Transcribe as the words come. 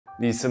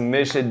the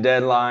submission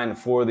deadline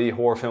for the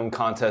horror film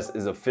contest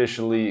is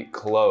officially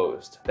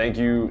closed. Thank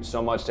you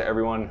so much to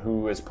everyone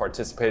who has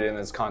participated in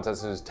this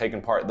contest and has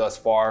taken part thus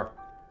far.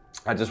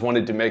 I just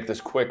wanted to make this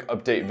quick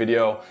update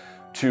video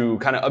to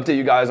kind of update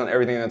you guys on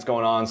everything that's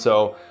going on.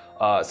 So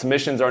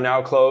submissions are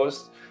now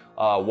closed.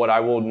 What I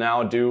will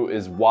now do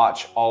is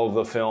watch all of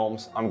the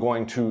films. I'm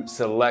going to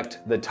select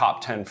the top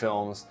 10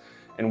 films.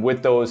 And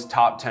with those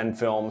top 10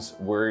 films,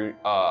 we're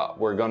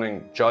going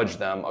to judge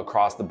them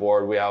across the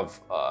board. We have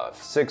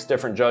 6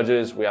 different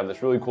judges. We have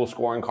this really cool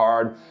scoring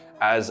card,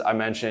 as I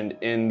mentioned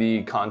in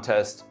the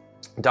contest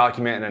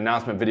document and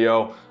announcement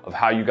video of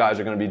how you guys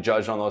are going to be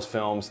judged on those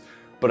films.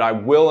 But I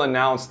will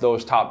announce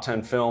those top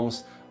 10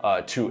 films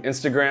to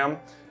Instagram,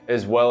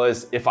 as well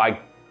as if I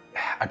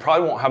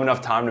probably won't have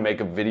enough time to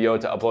make a video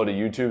to upload to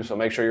YouTube, so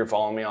make sure you're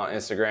following me on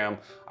Instagram.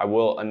 I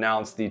will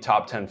announce the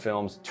top 10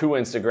 films to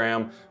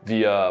Instagram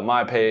via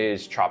my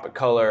page, Tropic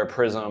Color,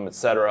 Prism,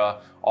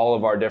 etc. All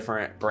of our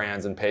different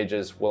brands and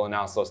pages will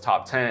announce those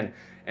top 10.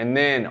 And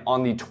then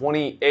on the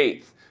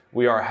 28th,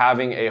 we are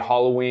having a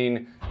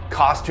Halloween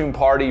costume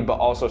party, but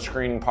also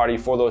screening party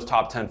for those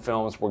top 10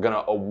 films. We're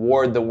gonna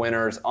award the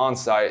winners on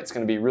site. It's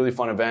gonna be a really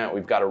fun event.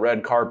 We've got a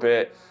red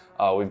carpet.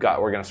 We're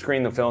gonna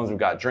screen the films. We've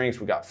got drinks,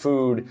 we've got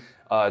food.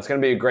 It's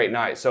gonna be a great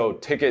night. So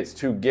tickets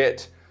to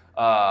get,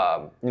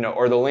 or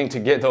the link to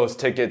get those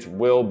tickets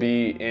will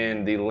be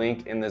in the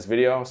link in this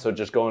video. So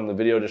just go in the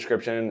video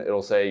description.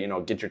 It'll say,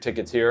 get your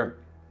tickets here.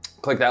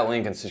 Click that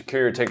link and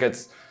secure your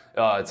tickets.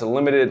 It's a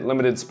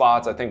limited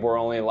spots. I think we're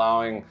only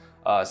allowing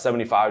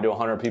 75 to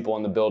 100 people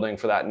in the building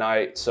for that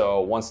night. So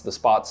once the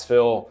spots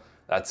fill,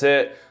 that's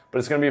it. But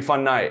it's gonna be a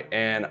fun night,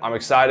 and I'm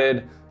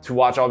excited to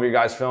watch all of your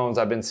guys' films.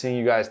 I've been seeing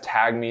you guys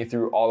tag me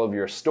through all of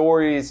your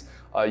stories.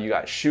 You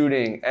got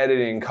shooting,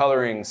 editing,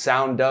 coloring,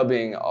 sound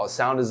dubbing,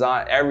 sound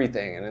design,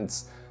 everything. And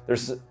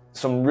there's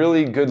some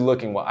really good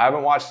looking ones. I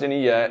haven't watched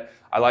any yet.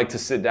 I like to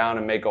sit down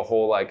and make a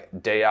whole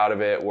day out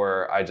of it,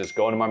 where I just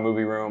go into my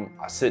movie room,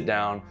 I sit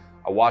down,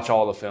 I watch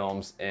all the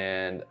films,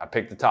 and I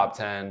pick the top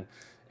 10.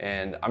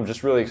 And I'm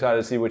just really excited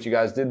to see what you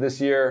guys did this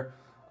year.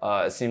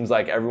 It seems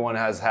like everyone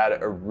has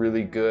had a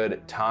really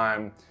good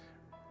time,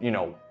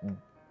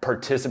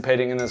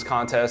 participating in this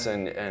contest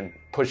and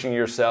pushing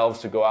yourselves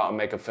to go out and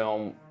make a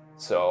film.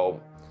 So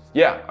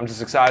yeah, I'm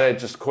just excited.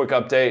 Just a quick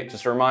update,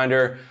 just a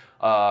reminder,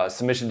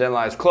 submission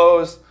deadline is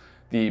closed.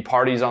 The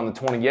party's on the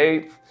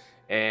 28th,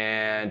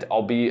 and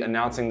I'll be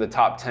announcing the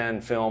top 10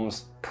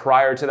 films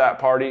prior to that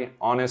party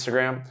on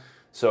Instagram.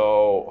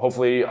 So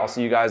hopefully I'll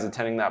see you guys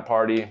attending that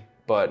party.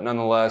 But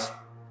nonetheless,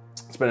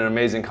 it's been an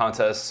amazing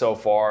contest so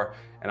far,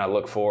 and I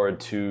look forward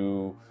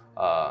to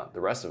the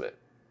rest of it.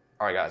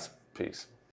 All right, guys, peace.